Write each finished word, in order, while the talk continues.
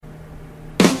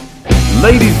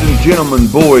Ladies and gentlemen,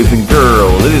 boys and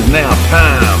girls, it is now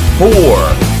time for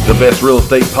the best real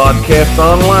estate podcast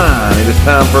online. It is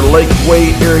time for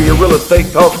Lakeway Area Real Estate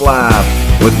Talk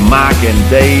Live with Mike and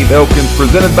Dave Elkins,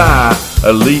 presented by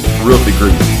Elite Realty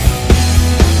Group.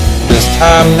 It's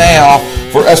time now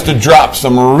for us to drop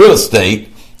some real estate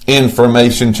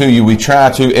information to you. We try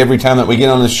to, every time that we get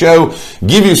on the show,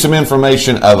 give you some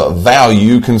information of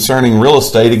value concerning real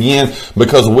estate. Again,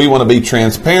 because we want to be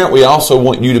transparent, we also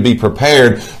want you to be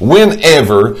prepared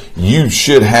whenever you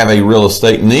should have a real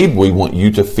estate need. We want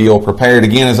you to feel prepared.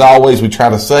 Again, as always, we try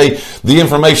to say the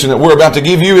information that we're about to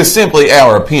give you is simply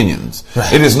our opinions.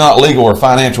 Right. It is not legal or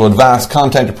financial advice.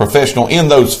 Contact a professional in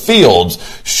those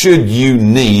fields should you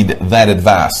need that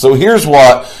advice. So here's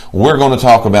what we're going to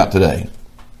talk about today.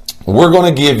 We're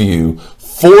going to give you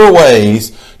 4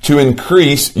 ways to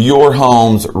increase your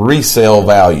home's resale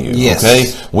value. Yes.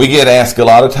 Okay? We get asked a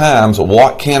lot of times,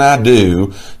 what can I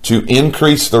do to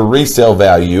increase the resale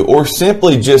value or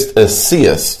simply just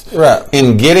assist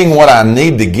in getting what I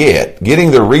need to get, getting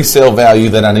the resale value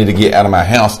that I need to get out of my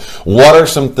house? What are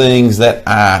some things that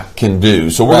I can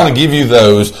do? So we're going to give you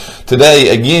those today.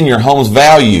 Again, your home's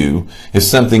value is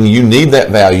something you need that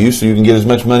value so you can get as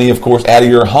much money, of course, out of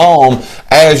your home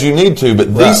as you need to.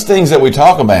 But these things that we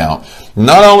talk about,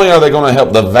 not only are they going to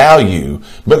help the value,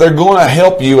 but they're going to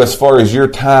help you as far as your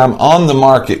time on the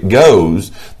market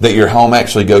goes, that your home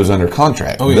actually goes under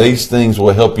contract. These things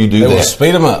will help you do that. They will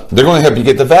speed them up. They're going to help you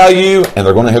get the value, and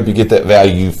they're going to help you get that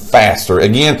value faster.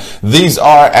 Again, these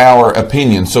are our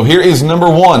opinions. So here is number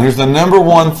 1. Here's the number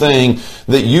 1 thing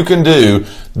that you can do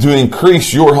to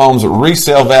increase your home's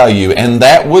resale value, and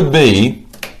that would be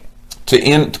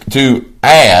to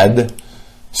add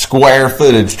square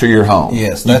footage to your home.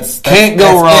 Yes, can't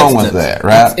go wrong with that,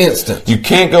 right? That's instant. You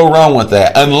can't go wrong with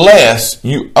that unless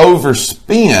you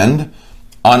overspend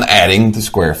on adding the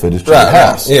square footage to your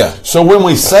house. Yeah. So when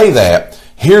we say that,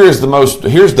 here's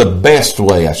the best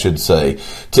way, I should say,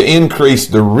 to increase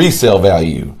the resale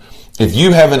value. If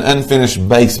you have an unfinished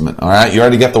basement, all right, you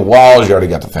already got the walls, you already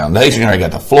got the foundation, you already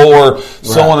got the floor,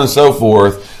 so on and so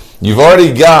forth. You've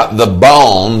already got the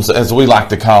bones, as we like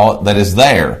to call it, that is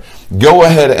there. Go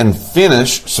ahead and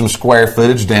finish some square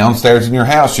footage downstairs in your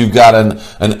house. You've got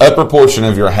an upper portion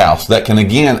of your house that can,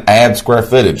 again, add square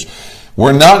footage.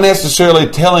 We're not necessarily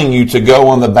telling you to go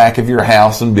on the back of your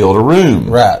house and build a room.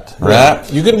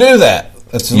 Right. You can do that.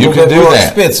 It's a little bit more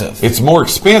expensive. It's more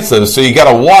expensive, so you got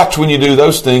to watch when you do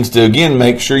those things to, again,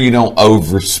 make sure you don't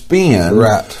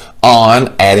overspend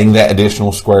on adding that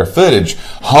additional square footage.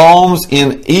 Homes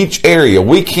in each area,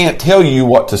 we can't tell you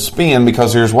what to spend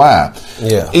because here's why.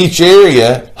 Each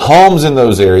area, homes in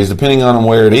those areas, depending on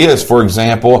where it is, for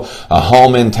example, a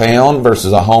home in town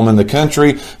versus a home in the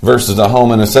country versus a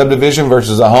home in a subdivision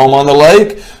versus a home on the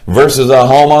lake versus a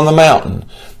home on the mountain.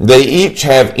 They each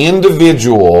have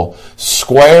individual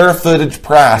square footage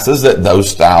prices that those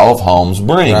style of homes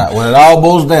bring. Right. When it all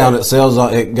boils down,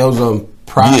 it goes on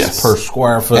price per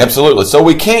square foot. Absolutely. So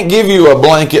we can't give you a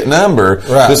blanket number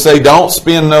to say don't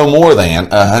spend no more than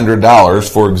 $100,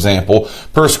 for example,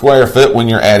 per square foot when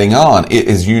you're adding on. It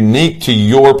is unique to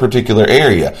your particular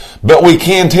area. But we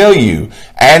can tell you,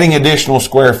 adding additional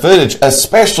square footage,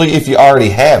 especially if you already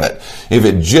have it, if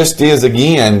it just is,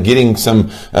 again, getting some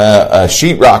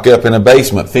sheetrock up in a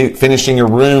basement, finishing a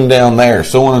room down there,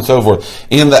 so on and so forth.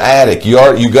 In the attic,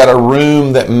 you got a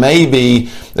room that maybe,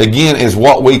 again, is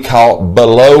what we call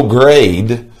below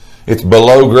grade. It's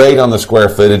below grade on the square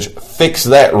footage. Fix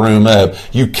that room up.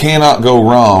 You cannot go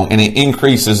wrong, and it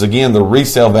increases, again, the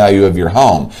resale value of your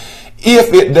home.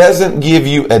 If it doesn't give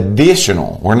you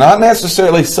additional, we're not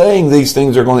necessarily saying these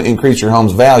things are going to increase your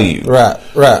home's value. Right.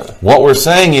 What we're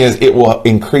saying is it will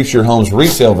increase your home's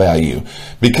resale value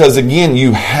because, again,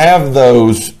 you have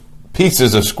those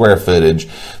pieces of square footage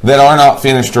that are not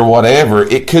finished or whatever.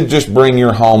 It could just bring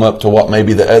your home up to what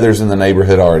maybe the others in the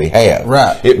neighborhood already have.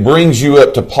 Right. It brings you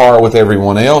up to par with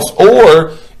everyone else,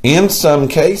 or in some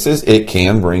cases, it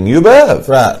can bring you above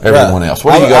everyone else.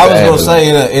 What do you got to add? I was going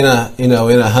to say in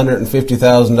a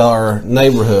 $150,000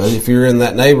 neighborhood, if you're in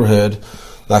that neighborhood,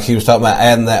 like he was talking about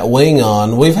adding that wing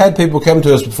on, we've had people come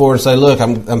to us before and say, "Look,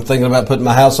 I'm thinking about putting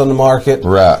my house on the market."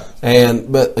 Right.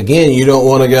 But again, you don't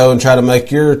want to go and try to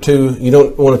make you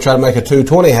don't want to try to make a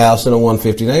 220 house in a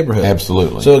 150 neighborhood.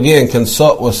 Absolutely. So again,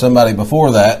 consult with somebody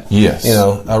before that. Yes.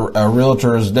 A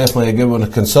realtor is definitely a good one to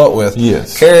consult with.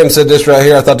 Yes. Karen said this right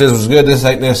here. I thought this was good. This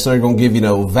ain't necessarily going to give you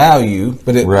no value,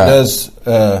 but it does.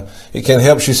 It can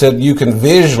help. She said you can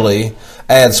visually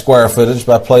add square footage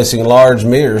by placing large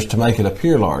mirrors to make it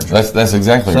appear larger. That's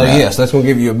exactly so right. So yes, that's going to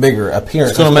give you a bigger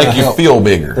appearance. It's going to make you feel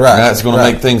bigger. Right. It's going to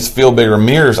make things feel bigger.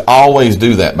 Mirrors always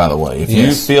do that, by the way. If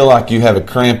you feel like you have a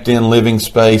cramped-in living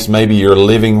space, maybe your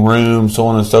living room, so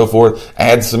on and so forth,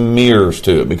 add some mirrors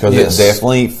to it because it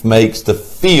definitely makes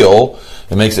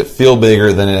it makes it feel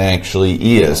bigger than it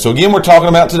actually is. So again, we're talking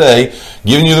about today,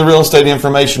 giving you the real estate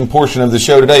information portion of the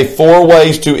show today, 4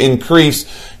 ways to increase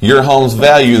your home's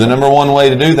value. The number one way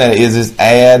to do that is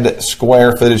add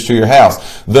square footage to your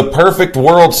house. The perfect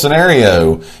world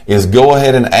scenario is go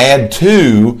ahead and add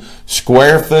to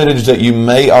square footage that you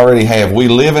may already have. We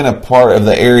live in a part of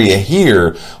the area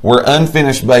here where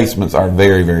unfinished basements are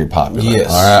very, very popular. Yes.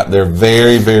 All right, they're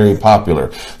very, very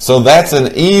popular. So that's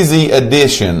an easy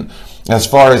addition. As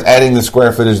far as adding the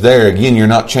square footage there, again, you're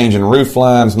not changing roof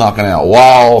lines, knocking out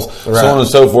walls, so on and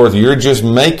so forth. You're just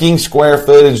making square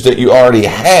footage that you already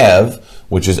have,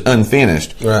 which is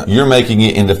unfinished. Right. You're making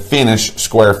it into finished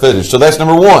square footage. So that's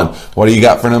number one. What do you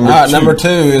got for number two? Number two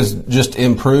is just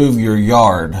improve your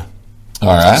yard.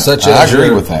 All right. I agree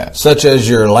with that. Such as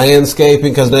your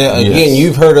landscaping, because again,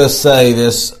 you've heard us say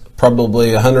this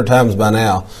probably 100 times by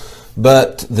now.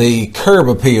 But the curb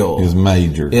appeal is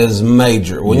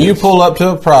major. When you pull up to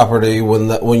a property,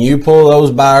 when you pull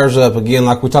those buyers up, again,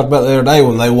 like we talked about the other day,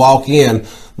 when they walk in,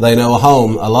 they know a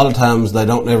home. A lot of times they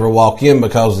don't never walk in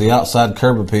because the outside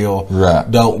curb appeal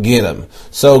don't get them.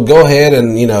 So go ahead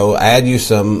and, add you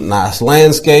some nice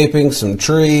landscaping, some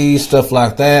trees, stuff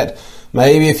like that.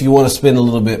 Maybe if you want to spend a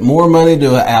little bit more money,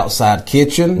 do an outside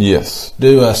kitchen. Yes.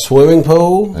 Do a swimming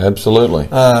pool. Absolutely.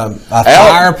 A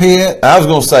fire pit. I was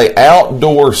going to say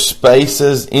outdoor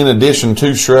spaces in addition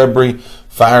to shrubbery,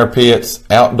 fire pits,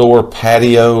 outdoor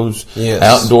patios,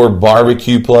 outdoor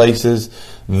barbecue places.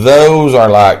 Those are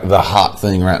like the hot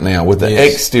thing right now with the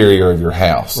exterior of your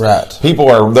house. Right.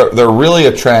 People they're really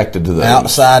attracted to those.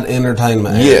 Outside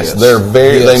entertainment areas. Yes,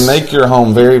 they make your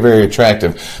home very, very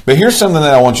attractive. But here's something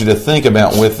that I want you to think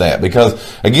about with that,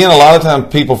 because again, a lot of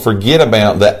times people forget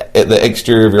about the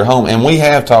exterior of your home, and we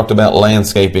have talked about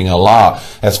landscaping a lot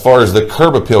as far as the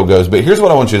curb appeal goes. But here's what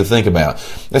I want you to think about,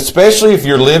 especially if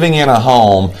you're living in a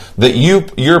home that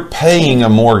you're paying a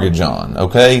mortgage on.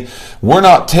 Okay, we're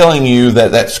not telling you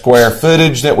that square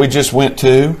footage that we just went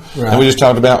to and we just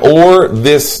talked about, or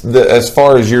as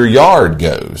far as your yard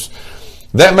goes,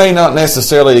 that may not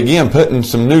necessarily, again, putting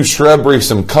some new shrubbery,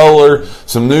 some color,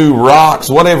 some new rocks,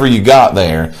 whatever you got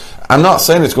there. I'm not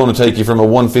saying it's going to take you from a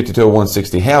 150 to a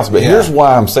 160 house, but here's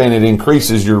why I'm saying it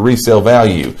increases your resale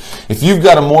value. If you've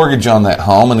got a mortgage on that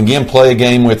home, and again, play a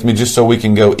game with me just so we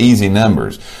can go easy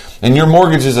numbers, and your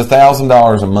mortgage is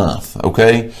 $1,000 a month,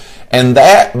 okay? And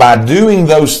that, by doing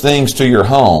those things to your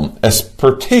home,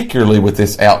 particularly with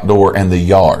this outdoor and the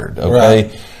yard,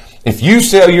 okay? If you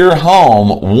sell your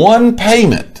home one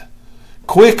payment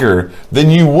quicker than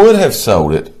you would have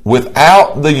sold it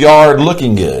without the yard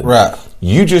looking good,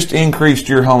 you just increased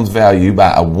your home's value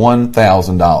by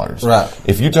 $1,000. Right.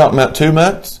 If you're talking about 2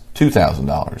 months,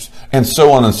 $2,000, and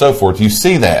so on and so forth. You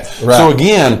see that. So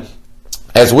again,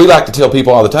 as we like to tell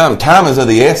people all the time is of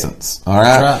the essence, all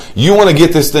right? You want to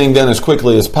get this thing done as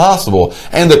quickly as possible,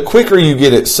 and the quicker you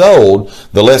get it sold,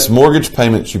 the less mortgage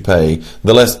payments you pay,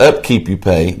 the less upkeep you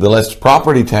pay, the less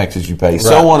property taxes you pay,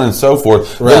 so on and so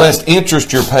forth, the less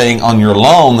interest you're paying on your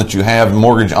loan that you have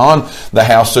mortgage on the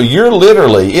house. So you're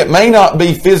literally, it may not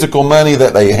be physical money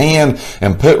that they hand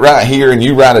and put right here and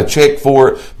you write a check for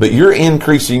it, but you're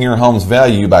increasing your home's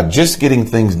value by just getting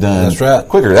things done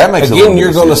quicker. That makes again,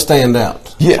 you're going to stand out.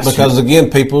 Yes. Because,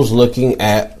 again, people's looking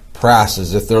at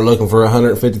prices. If they're looking for a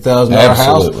 $150,000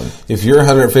 house, if your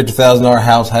 $150,000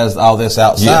 house has all this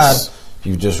outside,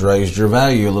 you just raised your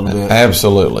value a little bit.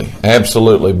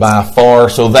 Absolutely, by far.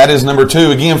 So that is number two.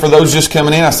 Again, for those just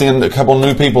coming in, I see a couple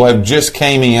new people have just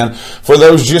came in. For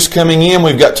those just coming in,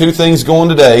 we've got two things going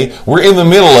today. We're in the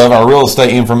middle of our real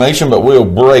estate information, but we'll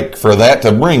break for that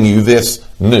to bring you this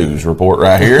news report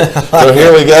right here. So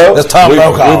here we go. That's Tom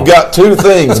Brokaw. We've got two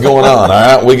things going on,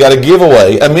 all right? We got a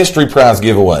giveaway, a mystery prize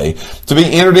giveaway. To be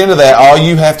entered into that, all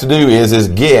you have to do is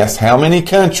guess how many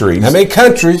countries that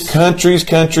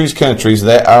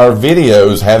our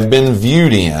videos have been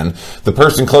viewed in. The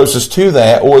person closest to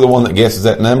that, or the one that guesses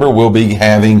that number, will be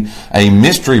having a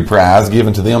mystery prize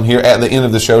given to them here at the end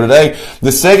of the show today.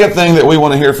 The second thing that we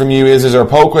want to hear from you is our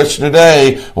poll question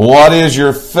today: what is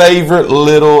your favorite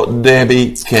Little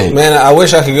Debbie cake? Man, I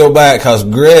wish I could go back because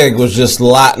Greg was just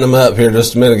lighting them up here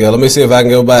just a minute ago. Let me see if I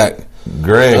can go back.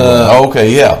 Greg,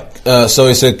 okay, yeah. So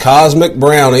he said cosmic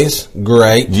brownies,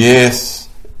 great. Yes.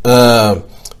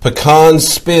 Pecan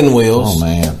spin wheels. Oh,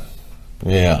 man.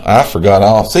 Yeah, I forgot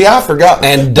all. See, I forgot.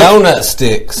 And donut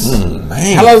sticks.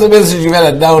 Man. How long has it been since you've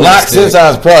had a donut like stick? Since I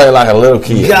was probably like a little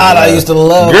kid. God, I used to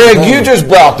love Greg, you just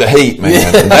brought the heat, man.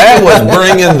 That was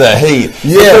bringing the heat.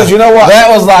 Yeah. Because you know what?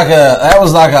 That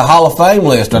was like a Hall of Fame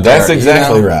list. That's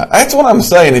exactly right. That's what I'm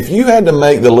saying. If you had to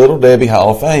make the Little Debbie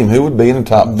Hall of Fame, who would be in the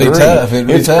top 3?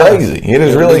 It's crazy. It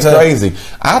is really crazy.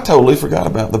 I totally forgot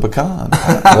about the pecan.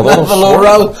 The little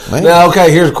roast. Now,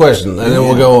 okay, here's a question, and then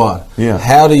we'll go on. Yeah.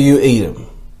 How do you eat them?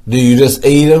 Do you just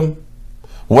eat them?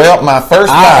 Well, my first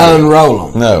bite. I unroll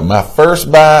them. No, my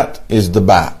first bite is the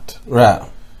bite. Right.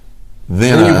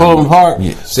 Then you pull them apart?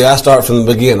 Yes. See, I start from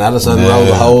the beginning. I just unroll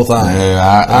the whole thing.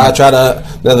 Yeah, I try to.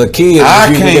 Now, the key is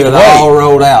you can get it all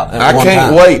rolled out at one time. I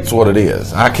can't wait's what it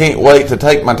is. I can't wait to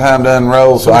take my time to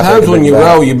unroll. Sometimes when you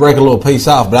roll, you break a little piece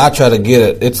off, but I try to get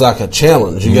it. It's like a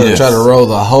challenge. You got to try to roll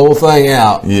the whole thing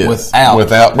out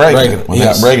without breaking it.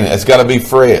 Without breaking it. It's got to be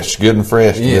fresh, good and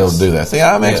fresh to be able to do that. See,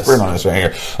 I'm an expert on this right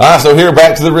here. All right, so here,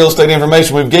 back to the real estate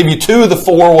information. We've gave you 2 of the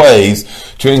 4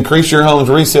 ways to increase your home's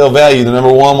resale value. The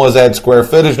number 1 was add square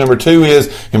footage. Number 2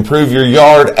 is improve your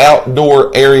yard,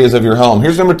 outdoor areas of your home.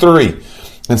 Here's number 3.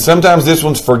 And sometimes this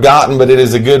one's forgotten, but it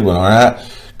is a good one, all right?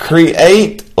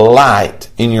 Create light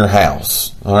in your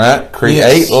house, all right?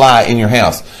 Create light in your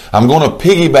house. I'm going to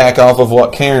piggyback off of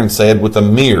what Karen said with the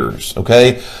mirrors,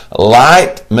 okay?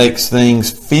 Light makes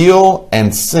things feel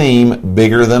and seem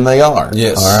bigger than they are.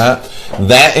 Yes. All right?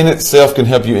 That in itself can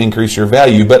help you increase your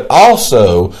value, but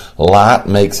also light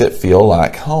makes it feel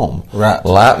like home. Right.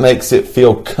 Light makes it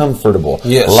feel comfortable.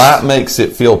 Yes. Light makes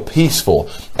it feel peaceful.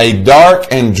 A dark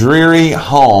and dreary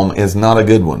home is not a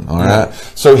good one, all right?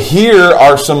 So here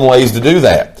are some ways to do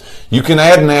that. You can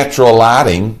add natural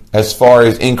lighting as far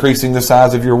as increasing the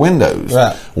size of your windows,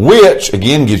 which,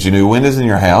 again, gives you new windows in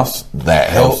your house. That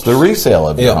helps the resale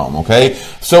of your home, okay?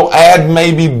 So add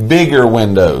maybe bigger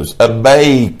windows, a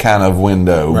bay kind of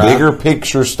window, bigger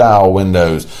picture style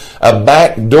windows, a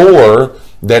back door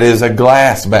that is a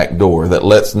glass back door that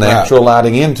lets natural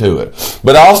lighting into it.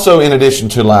 But also, in addition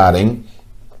to lighting,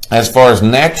 as far as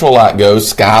natural light goes,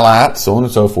 skylights, so on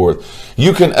and so forth,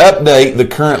 you can update the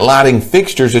current lighting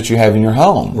fixtures that you have in your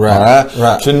home,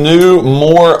 to new,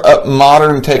 more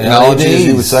modern technology, as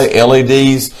you would say,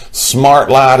 LEDs, smart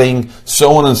lighting,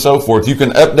 so on and so forth. You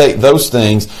can update those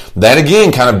things. That,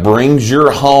 again, kind of brings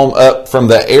your home up from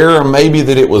the era maybe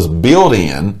that it was built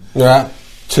in,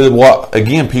 to what,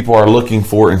 again, people are looking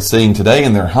for and seeing today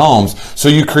in their homes. So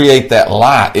you create that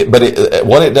light.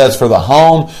 What it does for the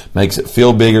home makes it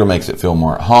feel bigger, makes it feel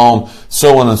more at home,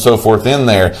 so on and so forth in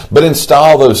there. But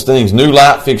install those things. New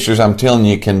light fixtures, I'm telling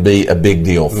you, can be a big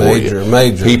deal for you.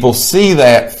 Major. People see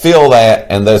that, feel that,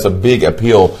 and there's a big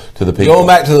appeal to the people. Going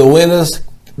back to the windows,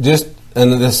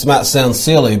 and this might sound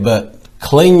silly, but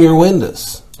clean your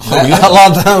windows. A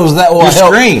lot of times that will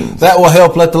help. Screens. That will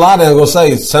help let the light in. I'm going to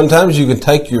say sometimes you can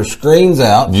take your screens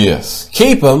out. Yes.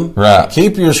 Keep them. Right.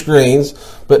 Keep your screens,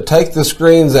 but take the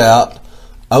screens out.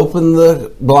 Open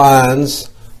the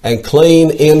blinds and clean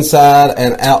inside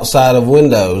and outside of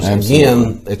windows. Absolutely.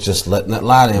 Again, it's just letting that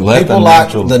light in. People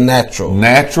like the natural.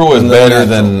 Natural is better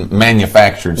than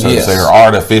manufactured, so to say, or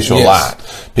artificial light.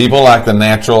 People like the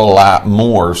natural light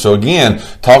more. So again,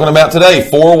 talking about today,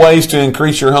 4 ways to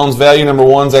increase your home's value. Number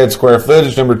 1 is add square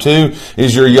footage. Number 2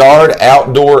 is your yard,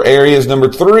 outdoor areas. Number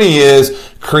 3 is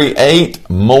create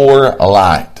more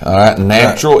light. All right,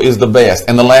 natural is the best.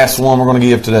 And the last one we're going to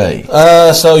give today.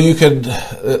 So you could,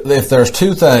 if there's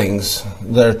 2 things,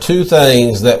 there are 2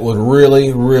 things that would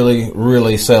really, really,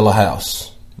 really sell a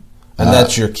house, and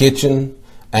that's your kitchen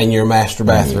and your master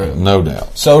bathroom. No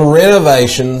doubt. So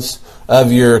renovations of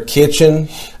your kitchen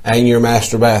and your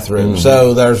master bathroom.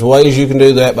 So there's ways you can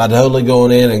do that by totally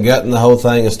going in and gutting the whole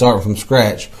thing and starting from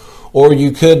scratch. Or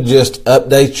you could just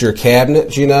update your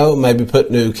cabinets, maybe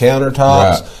put new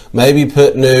countertops, maybe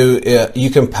put new, you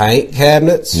can paint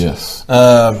cabinets. Yes.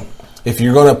 If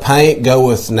you're going to paint, go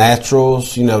with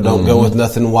naturals, don't go with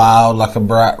nothing wild like a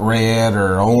bright red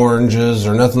or oranges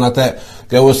or nothing like that.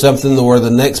 Go with something where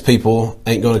the next people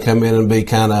ain't going to come in and be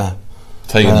kind of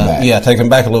taken back. Yeah, taken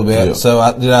back a little bit. Yep.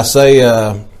 So did I say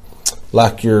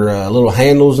like your little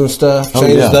handles and stuff?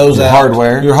 Change those out.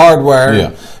 Your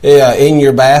hardware. Yeah, in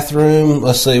your bathroom.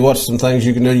 Let's see, what's some things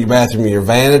you can do in your bathroom? Your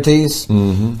vanities.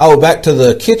 Oh, back to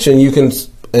the kitchen. You can,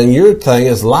 and your thing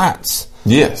is lights.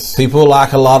 Yes. People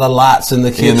like a lot of lights in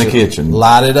the kitchen.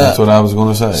 Light it up. That's what I was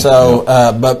going to say. So,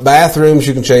 but bathrooms,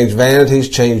 you can change vanities,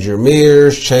 change your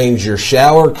mirrors, change your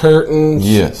shower curtains.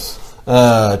 Yes.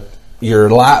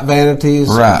 Your light vanities,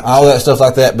 all that stuff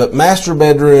like that. But master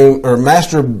bedroom or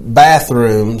master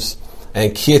bathrooms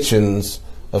and kitchens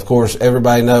of course,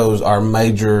 everybody knows are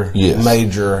major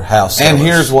house sellers. And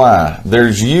here's why.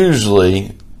 There's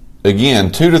usually,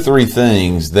 again, 2 to 3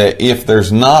 things that if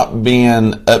there's not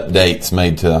been updates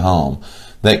made to a home,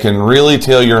 that can really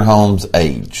tell your home's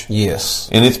age. Yes.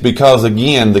 And it's because,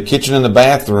 again, the kitchen and the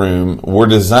bathroom were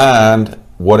designed,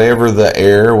 whatever the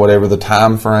era, whatever the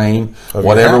time frame,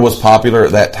 whatever was popular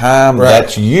at that time,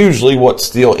 that's usually what's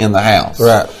still in the house.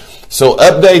 Right. So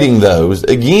updating those,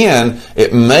 again,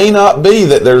 it may not be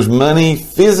that there's money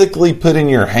physically put in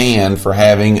your hand for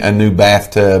having a new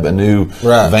bathtub, a new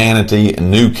vanity,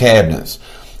 new cabinets.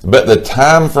 But the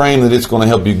time frame that it's going to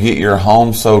help you get your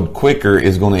home sold quicker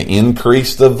is going to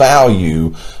increase the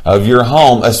value of your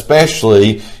home,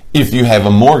 especially if you have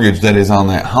a mortgage that is on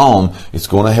that home. It's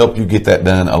going to help you get that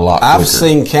done a lot quicker. I've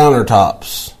seen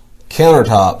countertops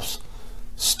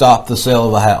stop the sale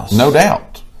of a house. No doubt.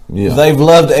 Yeah. They've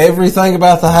loved everything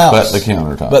about the house. But the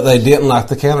countertop. But they didn't like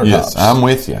the countertops. Yes, I'm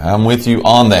with you. I'm with you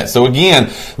on that. So again,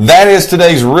 that is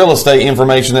today's real estate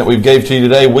information that we've gave to you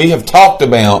today. We have talked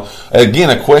about, again,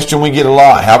 a question we get a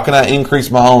lot. How can I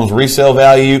increase my home's resale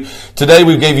value? Today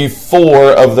we gave you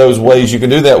 4 of those ways you can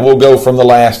do that. We'll go from the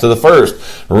last to the first.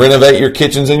 Renovate your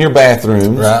kitchens and your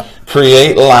bathrooms. Right.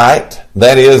 Create light.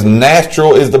 That is,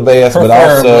 natural is the best, but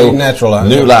also natural light,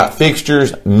 new light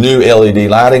fixtures, new LED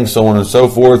lighting, so on and so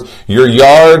forth. Your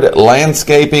yard,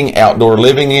 landscaping, outdoor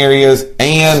living areas,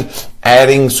 and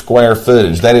adding square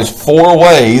footage. That is 4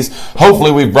 ways.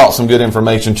 Hopefully we've brought some good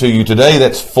information to you today.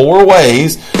 That's 4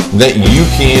 ways that you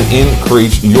can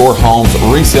increase your home's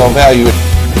resale value.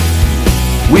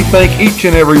 We thank each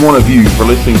and every one of you for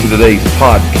listening to today's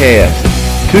podcast.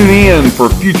 Tune in for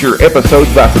future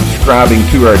episodes by subscribing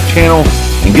to our channel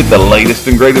and get the latest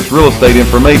and greatest real estate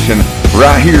information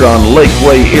right here on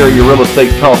Lakeway Area Real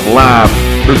Estate Talk Live,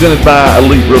 presented by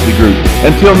Elite Realty Group.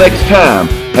 Until next time,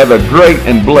 have a great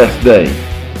and blessed day.